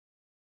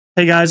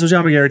Hey guys,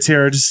 John Garrett's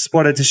here. Just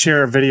wanted to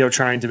share a video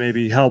trying to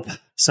maybe help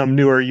some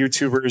newer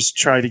YouTubers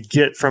try to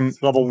get from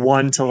level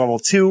 1 to level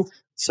 2.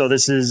 So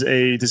this is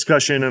a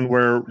discussion on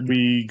where I'm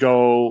going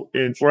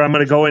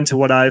to go into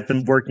what I've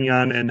been working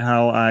on and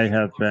how I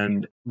have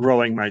been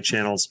growing my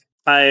channels.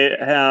 I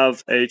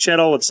have a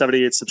channel with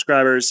 78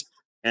 subscribers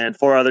and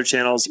 4 other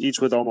channels, each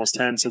with almost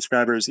 10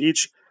 subscribers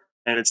each.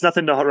 And it's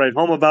nothing to write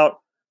home about,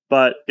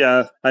 but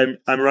yeah, I'm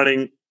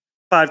running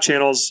 5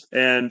 channels,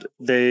 and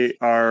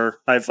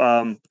I've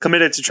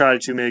committed to try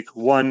to make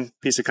 1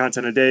 piece of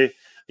content a day,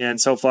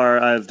 and so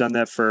far I've done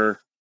that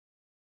for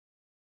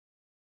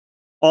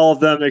all of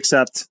them,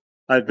 except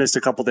I've missed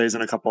a couple days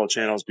on a couple of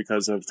channels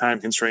because of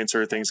time constraints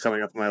or things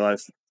coming up in my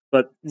life.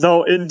 But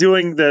though in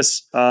doing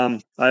this,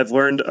 I've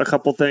learned a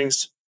couple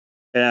things,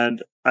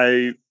 and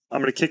I'm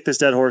going to kick this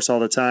dead horse all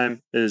the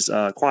time, is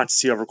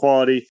quantity over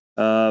quality.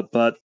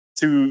 But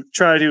to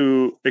try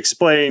to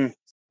explain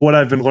what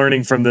I've been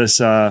learning from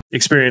this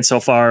experience so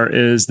far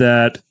is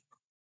that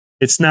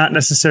it's not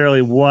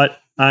necessarily what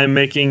I'm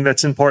making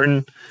that's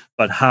important,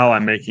 but how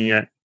I'm making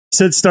it.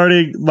 Since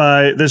starting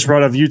by this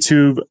run of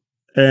YouTube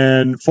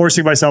and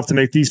forcing myself to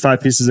make these 5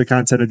 pieces of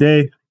content a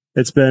day,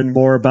 it's been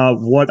more about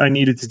what I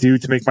needed to do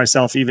to make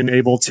myself even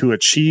able to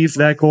achieve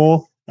that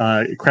goal,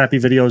 crappy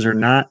videos or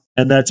not.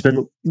 And that's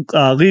been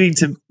leading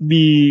to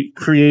me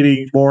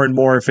creating more and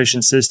more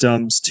efficient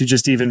systems to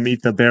just even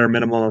meet the bare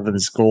minimum of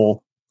this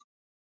goal.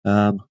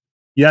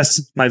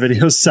 Yes, my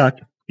videos suck.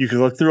 You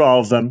can look through all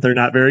of them. They're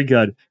not very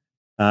good.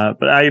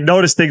 But I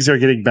noticed things are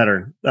getting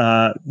better.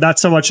 Not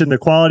so much in the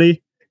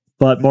quality,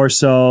 but more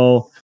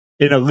so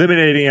in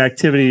eliminating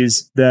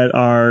activities that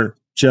are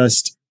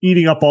just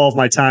eating up all of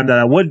my time that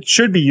I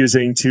should be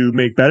using to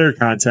make better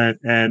content.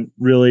 And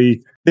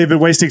really, they've been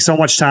wasting so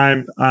much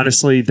time,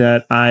 honestly,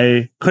 that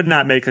I could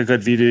not make a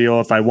good video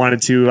if I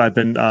wanted to. I've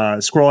been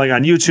scrolling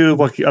on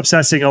YouTube,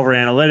 obsessing over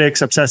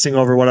analytics, obsessing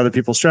over what other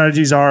people's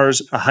strategies are,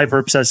 hyper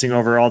obsessing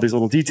over all these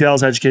little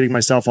details, educating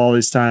myself all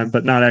this time,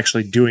 but not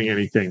actually doing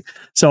anything.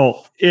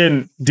 So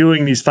in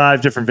doing these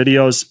 5 different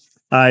videos,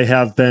 I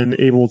have been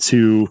able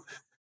to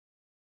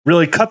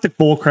really cut the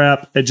bull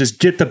crap and just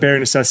get the bare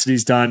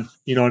necessities done.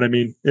 You know what I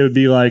mean? It would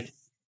be like,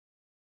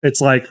 it's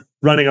like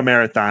running a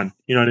marathon.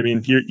 You know what I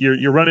mean?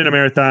 You're running a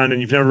marathon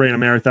and you've never ran a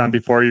marathon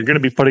before. You're going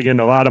to be putting in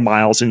a lot of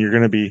miles and you're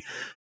going to be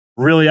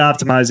really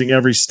optimizing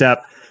every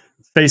step,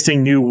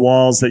 facing new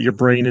walls that your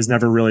brain has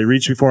never really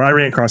reached before. I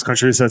ran cross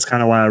country, so that's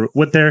kind of why I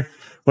went there.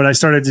 When I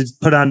started to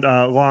put on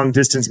long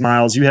distance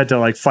miles, you had to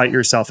like fight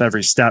yourself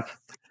every step,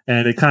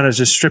 and it kind of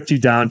just stripped you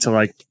down to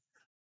like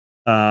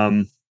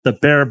the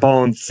bare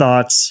bone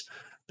thoughts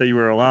that you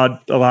were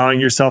allowing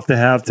yourself to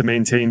have to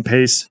maintain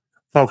pace,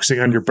 focusing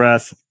on your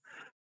breath,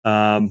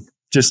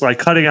 just like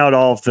cutting out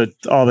all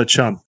the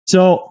chump.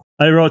 So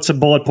I wrote some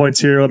bullet points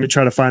here. Let me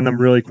try to find them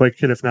really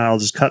quick, and if not, I'll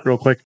just cut real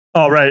quick.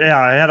 Oh, right. Yeah,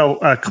 I had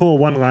a cool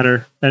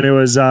one-liner, and it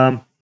was, I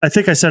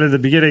think I said at the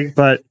beginning,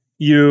 but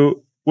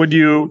you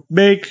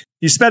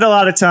spend a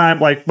lot of time,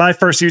 like my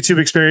first YouTube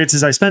experience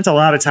is I spent a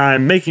lot of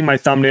time making my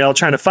thumbnail,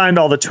 trying to find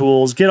all the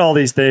tools, get all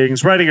these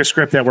things, writing a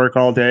script at work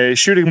all day,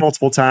 shooting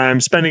multiple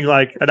times, spending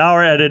like an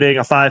hour editing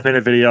a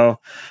 5-minute video,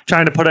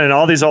 trying to put in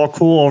all these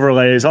cool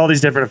overlays, all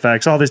these different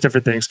effects, all these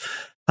different things,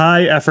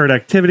 high effort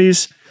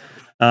activities.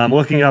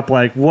 Looking up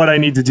like what I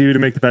need to do to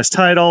make the best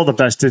title, the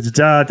best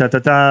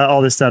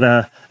all this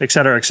et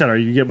cetera, et cetera.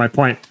 You get my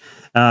point.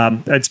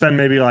 I'd spend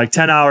maybe like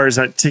 10 hours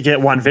to get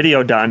one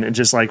video done and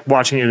just like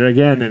watching it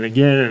again and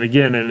again and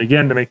again and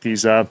again to make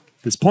this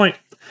point.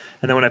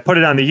 And then when I put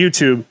it on the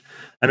YouTube,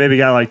 I maybe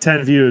got like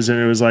 10 views and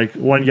it was like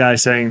one guy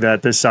saying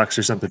that this sucks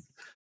or something.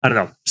 I don't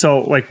know. So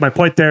like my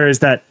point there is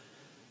that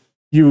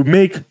you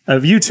make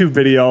a YouTube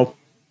video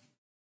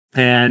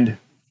and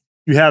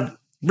you have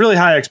really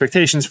high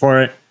expectations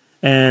for it.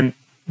 And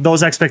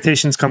those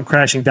expectations come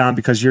crashing down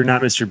because you're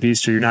not Mr.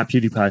 Beast or you're not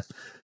PewDiePie.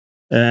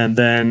 And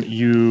then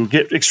you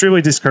get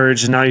extremely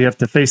discouraged, and now you have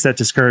to face that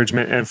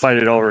discouragement and fight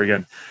it over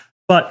again.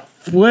 But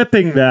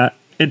flipping that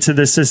into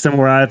this system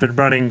where I've been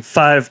running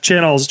 5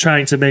 channels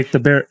trying to make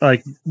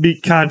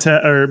meet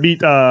content or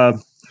meet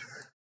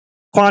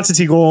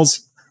quantity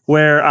goals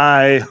where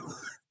I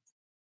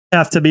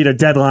have to meet a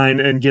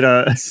deadline and get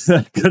a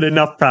good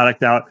enough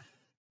product out.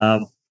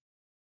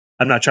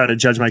 I'm not trying to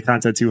judge my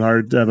content too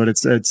hard, but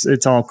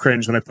it's all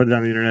cringe when I put it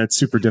on the internet. It's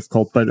super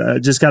difficult, but I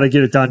just got to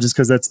get it done just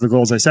because that's the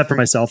goals I set for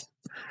myself.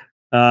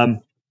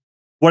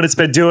 What it's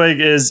been doing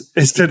is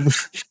it's been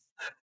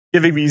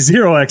giving me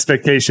 0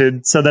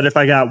 expectation, so that if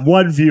I got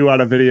 1 view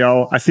on a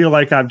video, I feel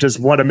like I've just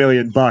won $1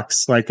 million.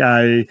 Like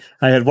I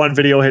had one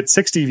video hit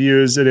 60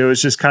 views, and it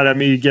was just kind of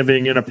me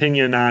giving an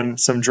opinion on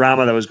some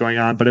drama that was going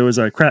on, but it was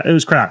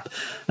crap.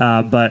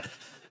 But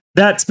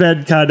that's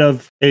been kind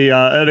of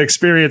an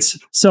experience.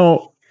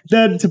 So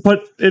then to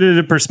put it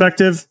into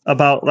perspective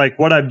about like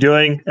what I'm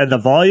doing and the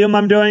volume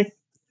I'm doing,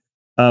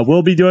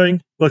 will be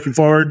doing looking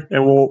forward,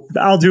 and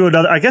I'll do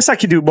another. I guess I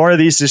could do more of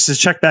these just to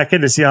check back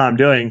in to see how I'm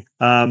doing.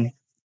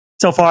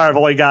 So far, I've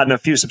only gotten a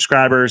few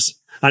subscribers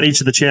on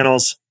each of the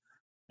channels,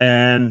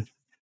 and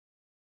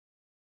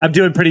I'm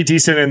doing pretty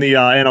decent in the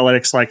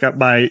analytics. Like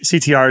my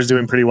CTR is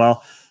doing pretty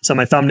well. So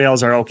my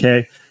thumbnails are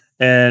okay.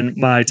 And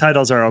my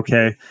titles are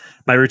okay.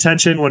 My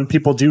retention, when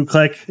people do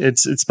click,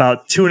 it's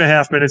about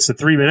 2.5 minutes to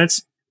 3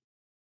 minutes.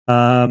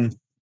 Depending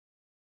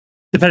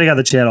on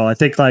the channel. I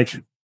think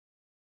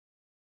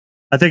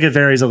it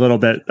varies a little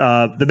bit.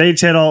 The main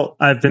channel,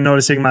 I've been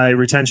noticing my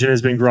retention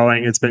has been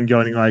growing. It's been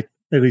going like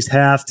at least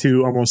half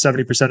to almost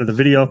 70% of the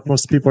video,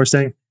 most people are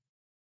saying,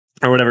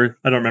 or whatever.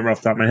 I don't remember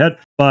off the top of my head.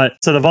 But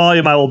so the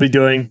volume I will be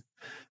doing,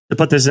 to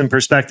put this in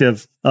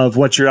perspective of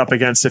what you're up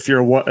against, if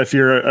you're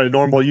a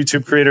normal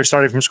YouTube creator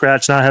starting from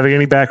scratch, not having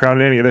any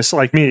background in any of this,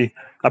 like me,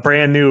 a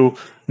brand new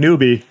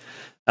newbie,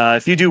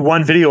 if you do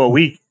one video a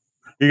week,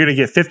 you're going to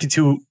get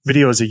 52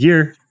 videos a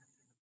year,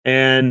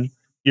 and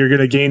you're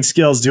going to gain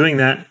skills doing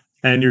that,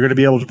 and you're going to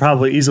be able to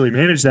probably easily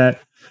manage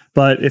that.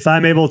 But if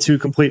I'm able to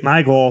complete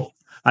my goal,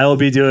 I will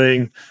be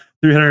doing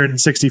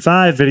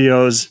 365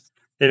 videos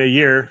in a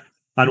year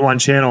on one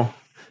channel.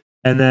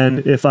 And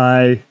then if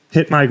I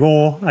hit my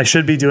goal, I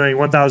should be doing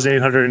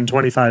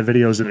 1,825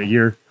 videos in a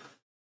year.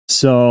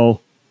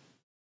 So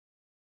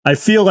I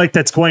feel like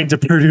that's going to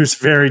produce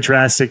very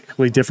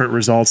drastically different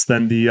results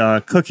than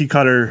the cookie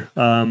cutter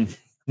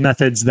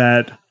methods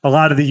that a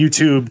lot of the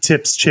YouTube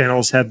tips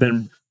channels have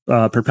been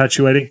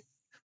perpetuating.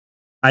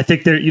 I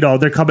think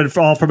they're coming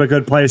all from a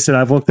good place, and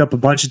I've looked up a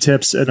bunch of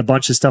tips and a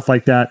bunch of stuff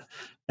like that,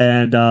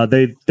 and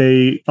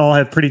they all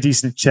have pretty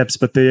decent tips,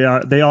 but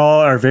they all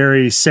are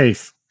very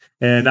safe.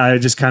 And I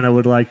just kind of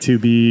would like to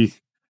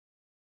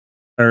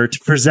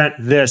present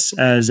this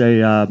as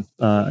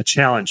a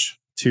challenge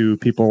to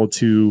people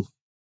to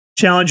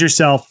challenge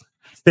yourself,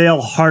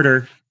 fail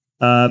harder,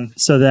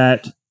 so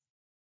that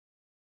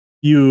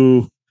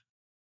you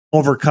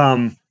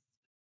overcome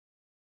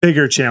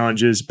bigger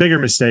challenges, bigger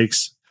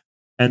mistakes.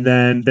 And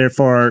then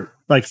therefore,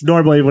 like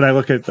normally when I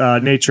look at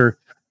nature,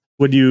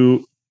 when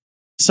you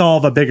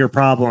solve a bigger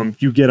problem,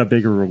 you get a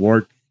bigger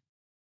reward.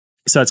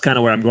 So that's kind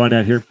of where I'm going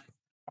at here.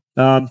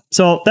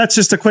 So that's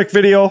just a quick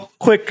video,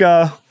 quick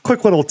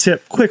little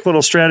tip, quick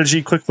little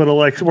strategy, quick little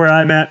like where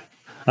I'm at.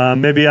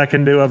 Maybe I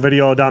can do a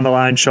video down the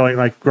line showing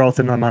like growth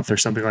in a month or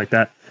something like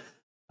that,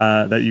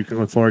 that you can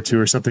look forward to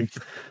or something.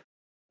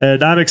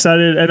 And I'm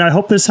excited, and I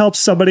hope this helps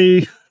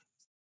somebody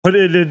put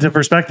it into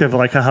perspective,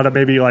 like how to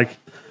maybe like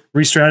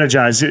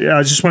re-strategize.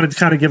 I just wanted to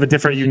kind of give a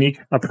different, unique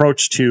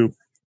approach to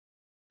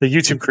the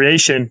YouTube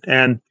creation.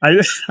 And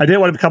I didn't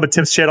want to become a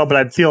tips channel, but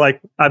I feel like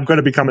I'm going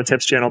to become a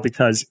tips channel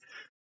because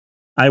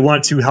I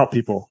want to help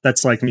people.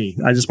 That's like me.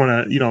 I just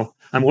want to,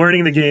 I'm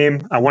learning the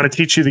game. I want to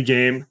teach you the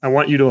game. I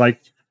want you to like,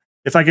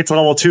 if I get to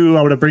level 2,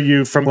 I want to bring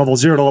you from level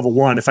 0 to level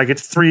 1. If I get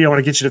to 3, I want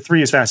to get you to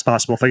 3 as fast as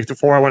possible. If I get to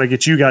 4, I want to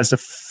get you guys to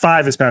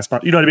 5 as fast as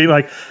possible. You know what I mean?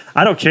 Like,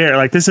 I don't care.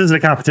 Like, this isn't a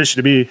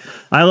competition to me.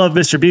 I love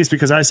Mr. Beast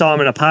because I saw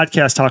him in a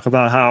podcast talk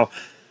about how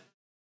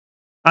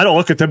I don't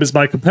look at them as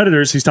my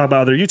competitors. He's talking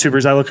about other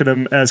YouTubers. I look at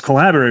them as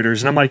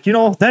collaborators. And I'm like,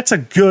 that's a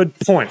good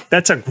point.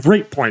 That's a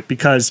great point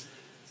because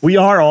we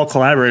are all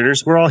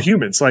collaborators. We're all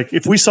humans. Like,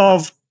 if we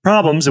solve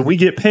problems and we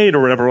get paid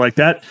or whatever like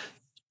that,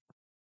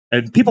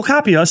 and people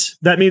copy us,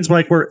 that means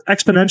like we're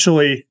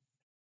exponentially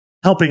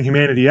helping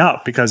humanity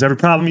out because every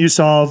problem you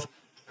solve,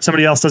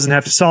 somebody else doesn't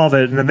have to solve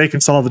it, and then they can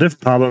solve a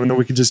different problem, and then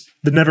we can just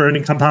the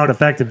never-ending compound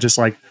effect of just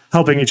like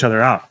helping each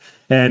other out.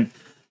 And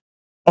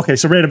okay,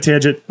 so random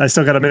tangent. I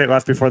still got a minute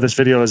left before this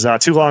video is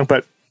too long,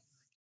 but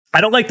I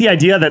don't like the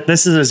idea that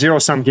this is a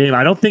zero-sum game.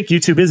 I don't think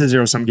YouTube is a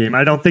zero-sum game.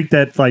 I don't think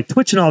that like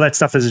Twitch and all that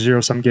stuff is a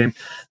zero-sum game.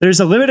 There's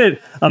a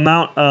limited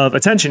amount of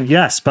attention,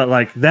 yes, but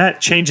like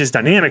that changes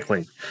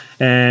dynamically,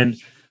 and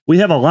we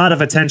have a lot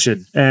of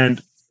attention.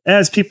 And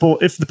as people,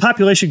 if the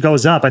population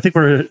goes up, I think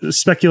we're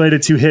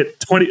speculated to hit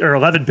 20 or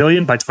 11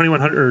 billion by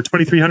 2100 or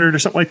 2300 or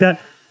something like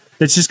that.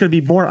 It's just going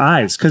to be more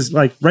eyes. Cause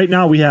like right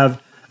now we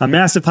have a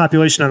massive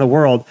population on the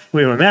world.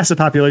 We have a massive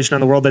population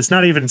on the world that's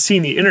not even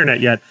seen the internet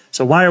yet.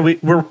 So why are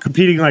we're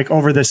competing like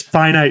over this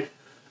finite,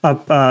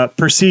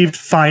 perceived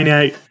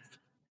finite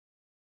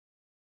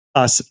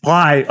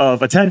supply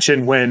of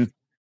attention when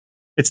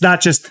it's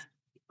not just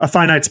a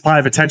finite supply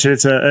of attention.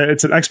 It's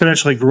an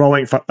exponentially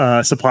growing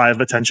supply of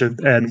attention,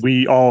 and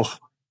we all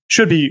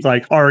should be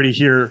like already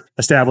here,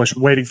 established,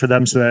 waiting for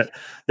them so that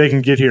they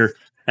can get here,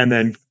 and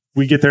then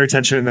we get their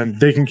attention, and then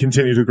they can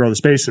continue to grow the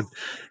space and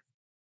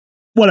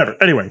whatever.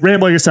 Anyway,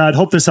 rambling aside,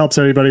 hope this helps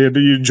anybody.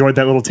 You enjoyed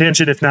that little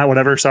tangent. If not,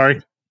 whatever.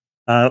 Sorry.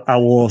 I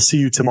will see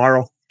you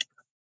tomorrow.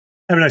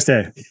 Have a nice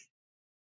day.